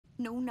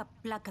no una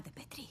placa de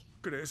Petri.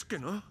 ¿Crees que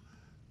no?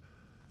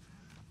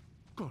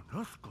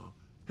 Conozco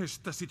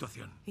esta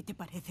situación. ¿Y te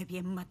parece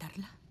bien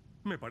matarla?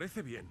 Me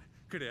parece bien.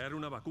 Crear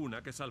una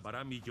vacuna que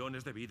salvará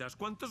millones de vidas.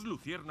 ¿Cuántos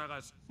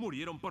luciérnagas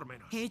murieron por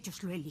menos?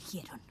 Ellos lo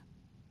eligieron.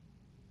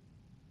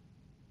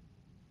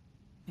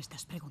 ¿Me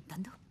estás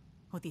preguntando?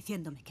 ¿O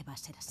diciéndome que va a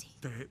ser así?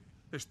 Te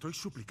estoy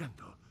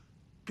suplicando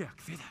que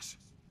accedas.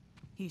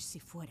 ¿Y si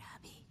fuera a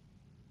mí?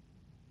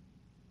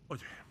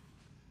 Oye,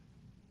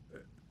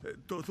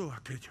 todo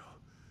aquello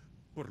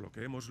por lo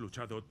que hemos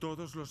luchado,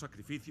 todos los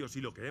sacrificios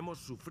y lo que hemos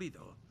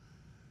sufrido,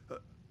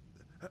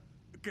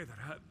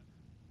 quedará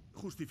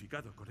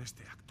justificado con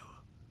este acto.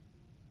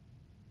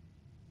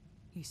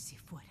 ¿Y si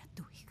fuera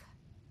tu hija?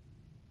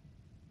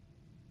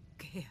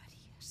 ¿Qué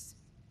harías?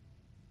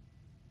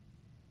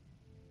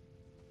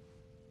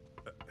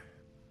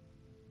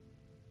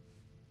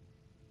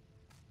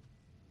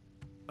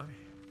 Ay,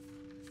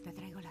 Te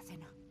traigo la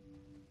cena.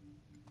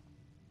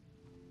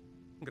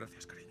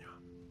 gracias, cariño.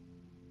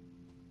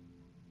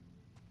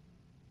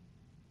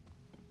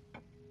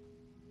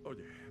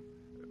 Oye,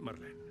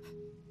 Marlene.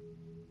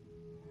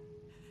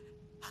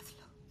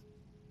 Hazlo.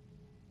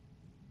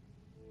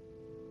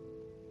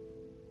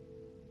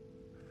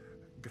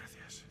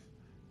 Gracias.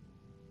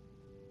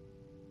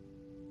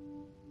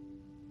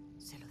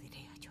 Se lo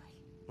diré a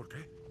Joel. ¿Por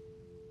qué?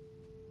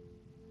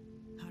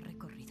 Ha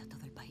recorrido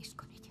todo el país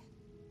con ella.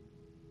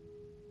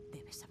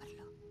 Debes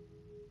saberlo.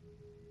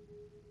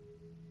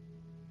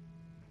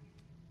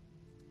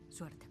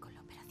 Suerte con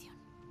la operación.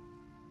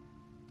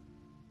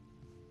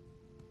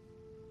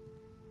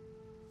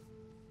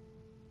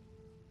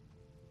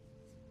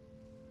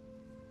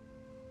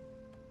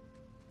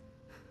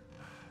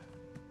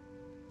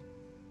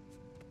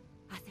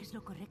 Haces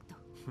lo correcto.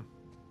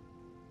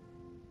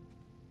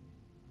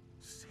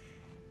 Sí.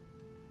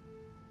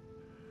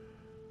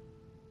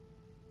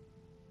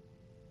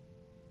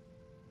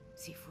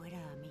 Si fuera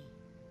a mí,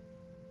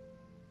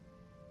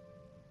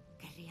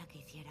 querría que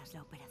hicieras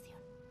la operación.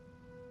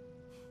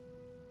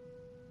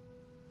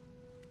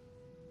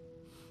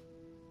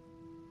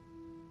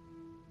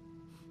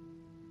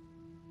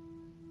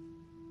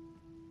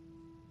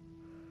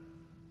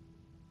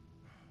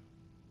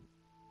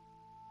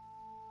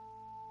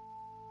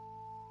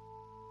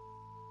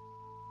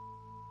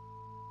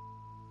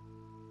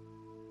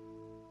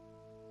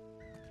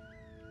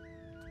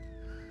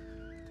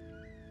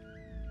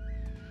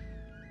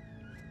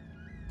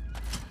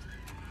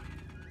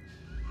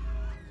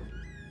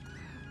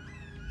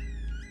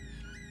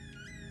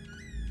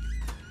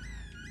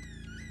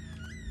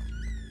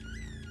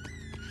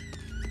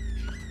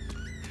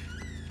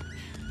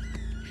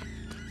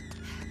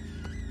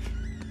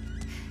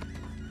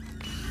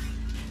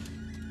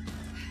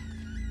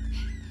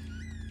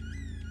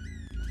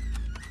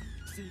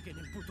 ¿Sigue en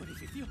el puto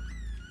edificio?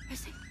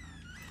 ¿Ese?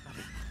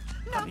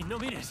 ¡Abby, no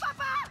mires!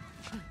 ¡Papá!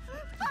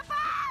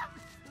 ¡Papá!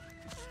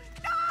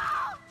 ¡No!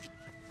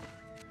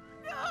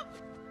 ¡No!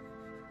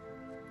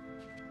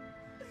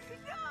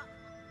 ¡No!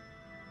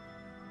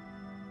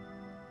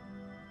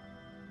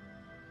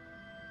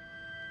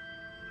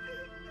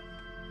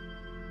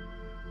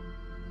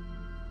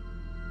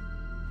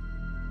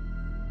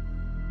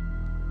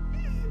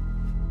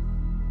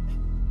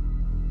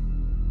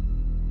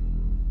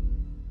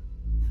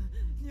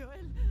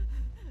 Joel,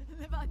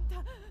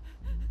 levanta.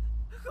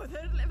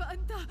 Joder,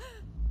 levanta.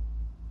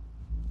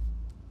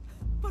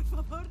 Por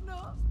favor,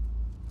 no.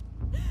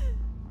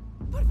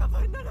 Por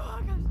favor, no lo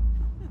hagas.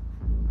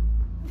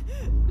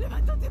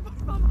 Levántate, por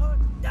favor.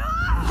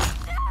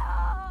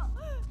 ¡No!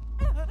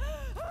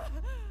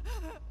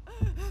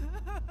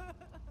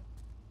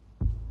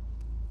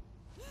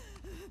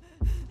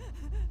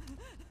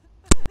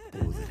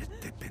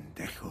 Púdrete,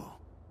 pendejo.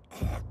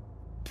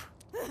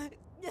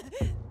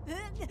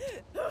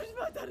 ¡Os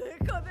mataré,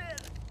 joder!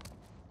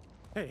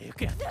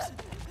 ¿Qué haces?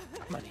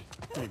 Manny.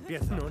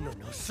 Limpieza.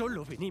 No,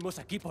 solo vinimos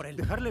aquí por él.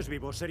 Dejarles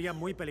vivos sería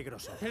muy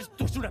peligroso.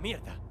 Esto es una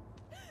mierda.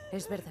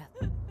 Es verdad.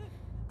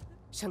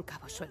 Son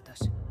cabos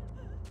sueltos.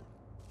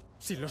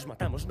 Si los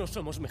matamos, no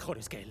somos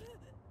mejores que él.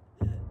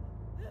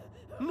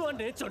 No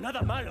han hecho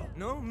nada malo.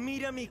 No,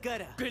 mira mi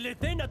cara. ¡Que le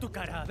den a tu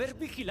cara! Haber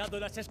vigilado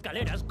las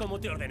escaleras como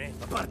te ordené.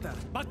 Aparta.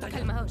 ¡Basta ya!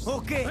 Calmaos.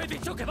 ¿O qué? ¡He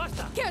dicho que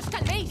basta! ¡Que os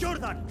calméis!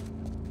 ¡Jordan!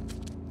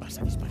 ¿Vas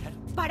a disparar?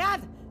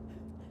 ¡Parad!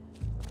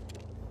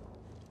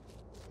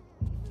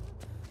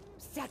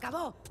 ¡Se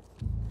acabó!